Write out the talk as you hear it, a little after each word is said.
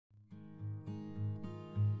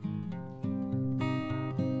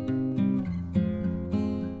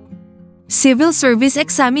Civil Service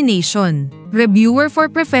Examination. Reviewer for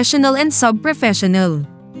Professional and Sub-Professional.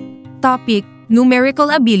 Topic: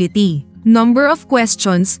 Numerical Ability. Number of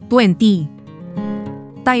questions, 20.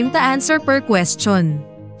 Time to answer per question,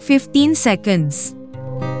 15 seconds.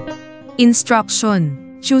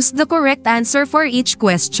 Instruction: choose the correct answer for each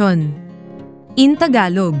question. In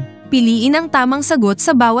Tagalog, piliin ang tamang sagot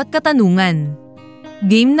sa bawat katanungan.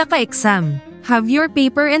 Game na ka-exam. Have your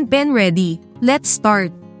paper and pen ready. Let's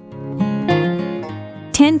start.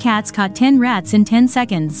 10 cats caught 10 rats in 10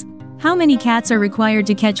 seconds. How many cats are required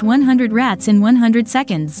to catch 100 rats in 100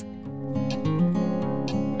 seconds?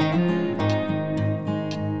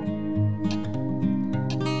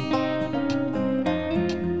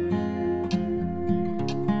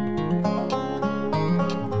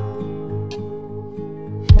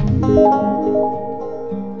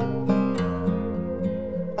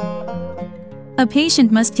 A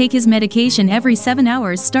patient must take his medication every 7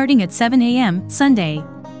 hours starting at 7 a.m. Sunday.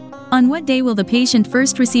 On what day will the patient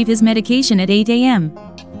first receive his medication at 8 a.m.?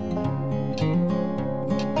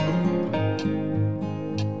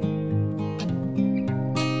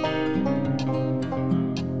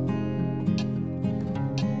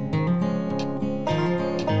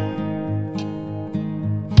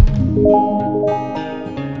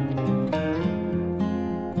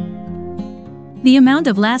 The amount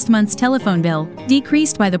of last month's telephone bill,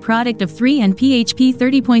 decreased by the product of 3 and PHP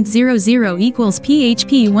 30.00 equals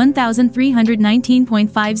PHP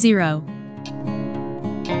 1319.50.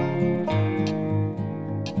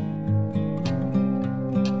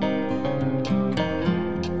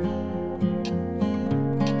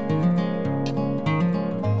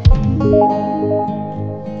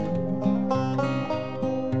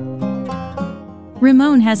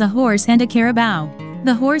 Ramon has a horse and a carabao.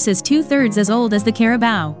 The horse is 2/3 as old as the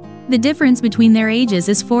carabao. The difference between their ages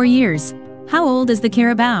is 4 years. How old is the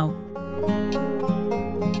carabao?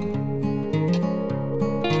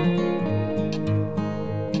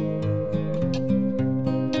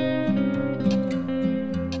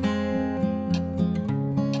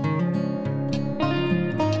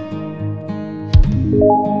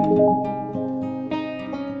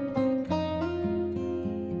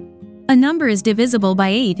 A number is divisible by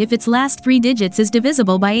 8 if its last 3 digits is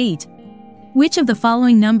divisible by 8. Which of the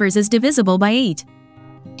following numbers is divisible by 8?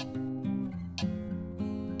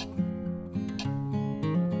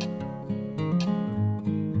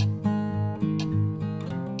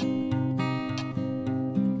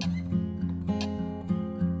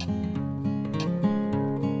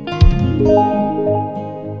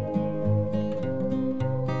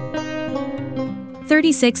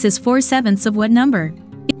 "36 is 4/7 of what number?"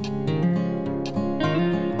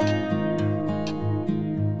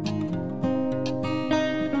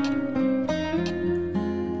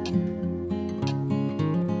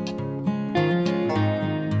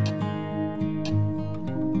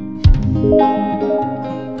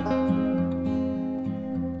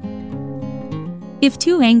 If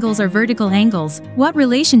two angles are vertical angles, what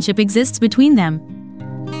relationship exists between them?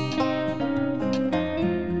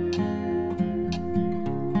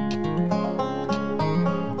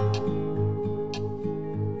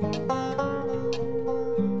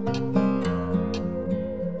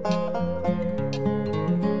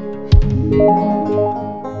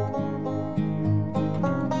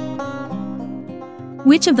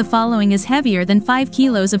 Which of the following is heavier than 5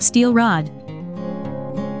 kilos of steel rod?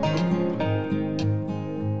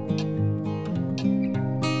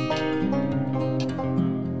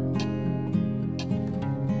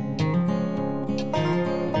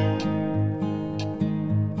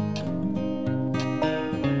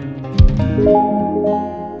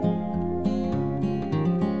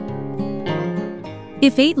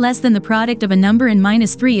 If 8 less than the product of a number and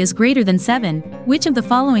 -3 is greater than 7, which of the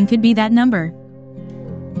following could be that number?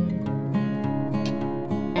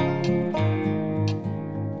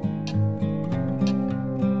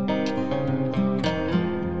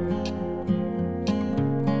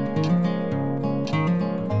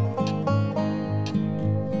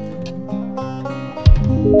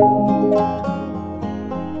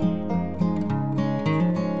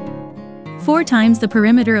 Four times the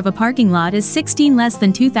perimeter of a parking lot is 16 less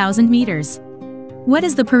than 2,000 meters. What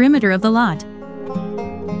is the perimeter of the lot?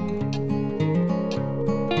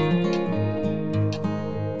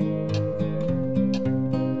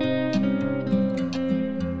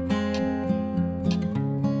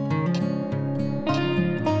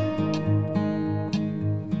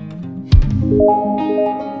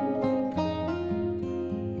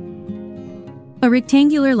 A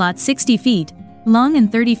rectangular lot 60 feet long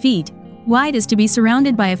and 30 feet wide is to be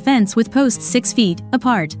surrounded by a fence with posts 6 feet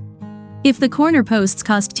apart. If the corner posts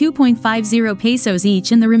cost 2.50 pesos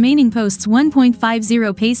each and the remaining posts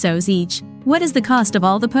 1.50 pesos each, what is the cost of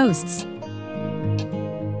all the posts?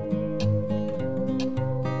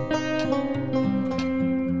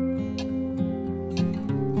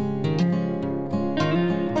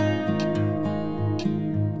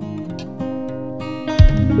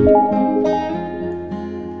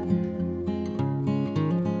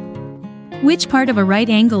 Which part of a right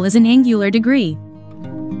angle is an angular degree?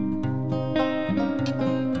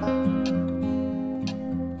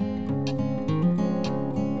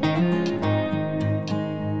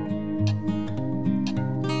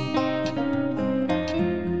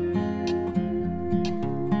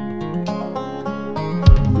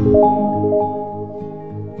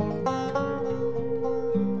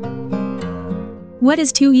 What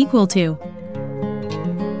is 2 equal to?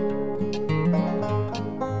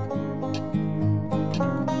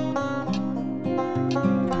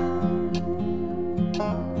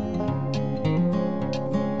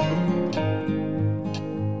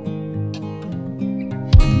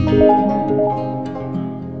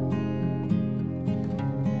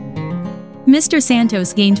 Mr.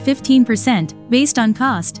 Santos gained 15%, based on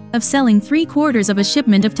cost, of selling 3/4 of a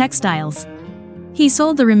shipment of textiles. He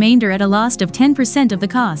sold the remainder at a loss of 10% of the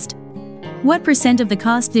cost. What percent of the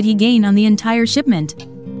cost did he gain on the entire shipment?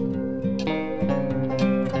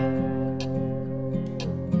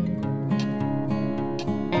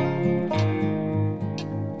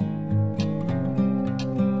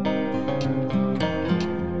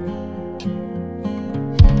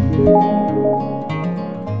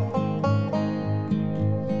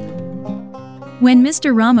 When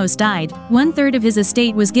Mr. Ramos died, 1/3 of his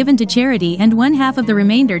estate was given to charity and 1/2 of the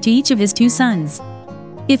remainder to each of his 2 sons.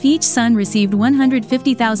 If each son received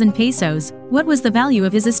 150,000 pesos, what was the value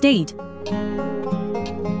of his estate?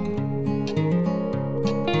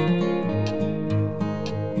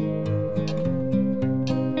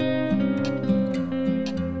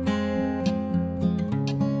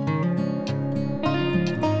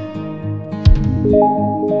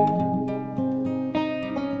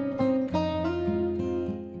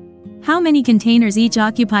 How many containers each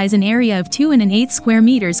occupies an area of 2 1/8 square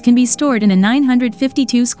meters can be stored in a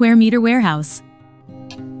 952 square meter warehouse?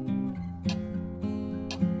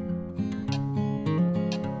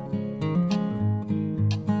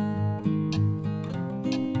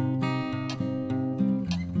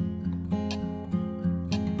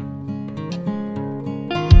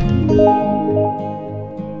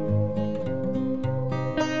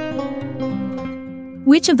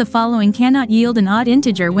 Which of the following cannot yield an odd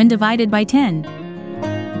integer when divided by 10?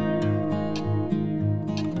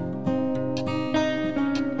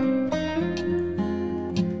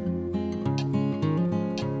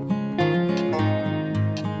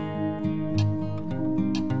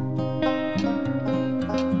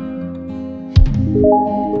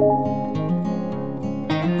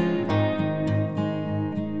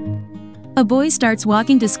 A boy starts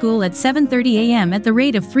walking to school at 7:30 a.m. at the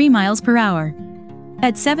rate of 3 miles per hour.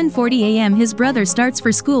 At 7:40 a.m. his brother starts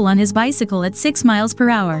for school on his bicycle at 6 miles per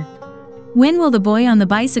hour. When will the boy on the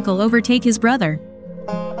bicycle overtake his brother?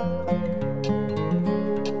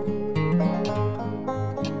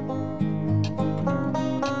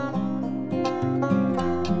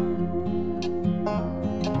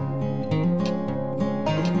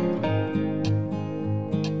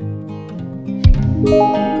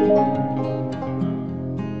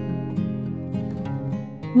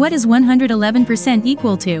 What is 111%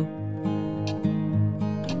 equal to?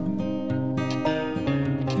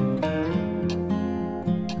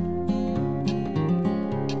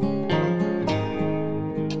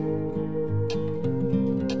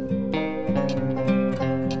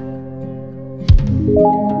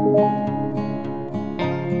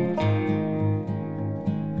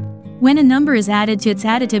 When a number is added to its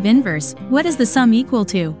additive inverse, what is the sum equal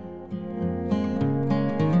to?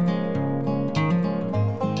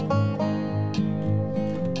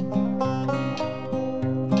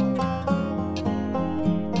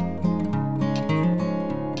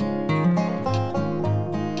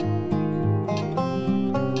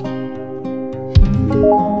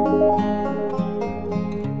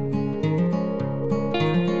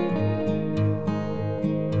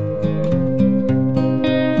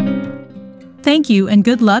 Thank you and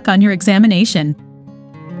good luck on your examination.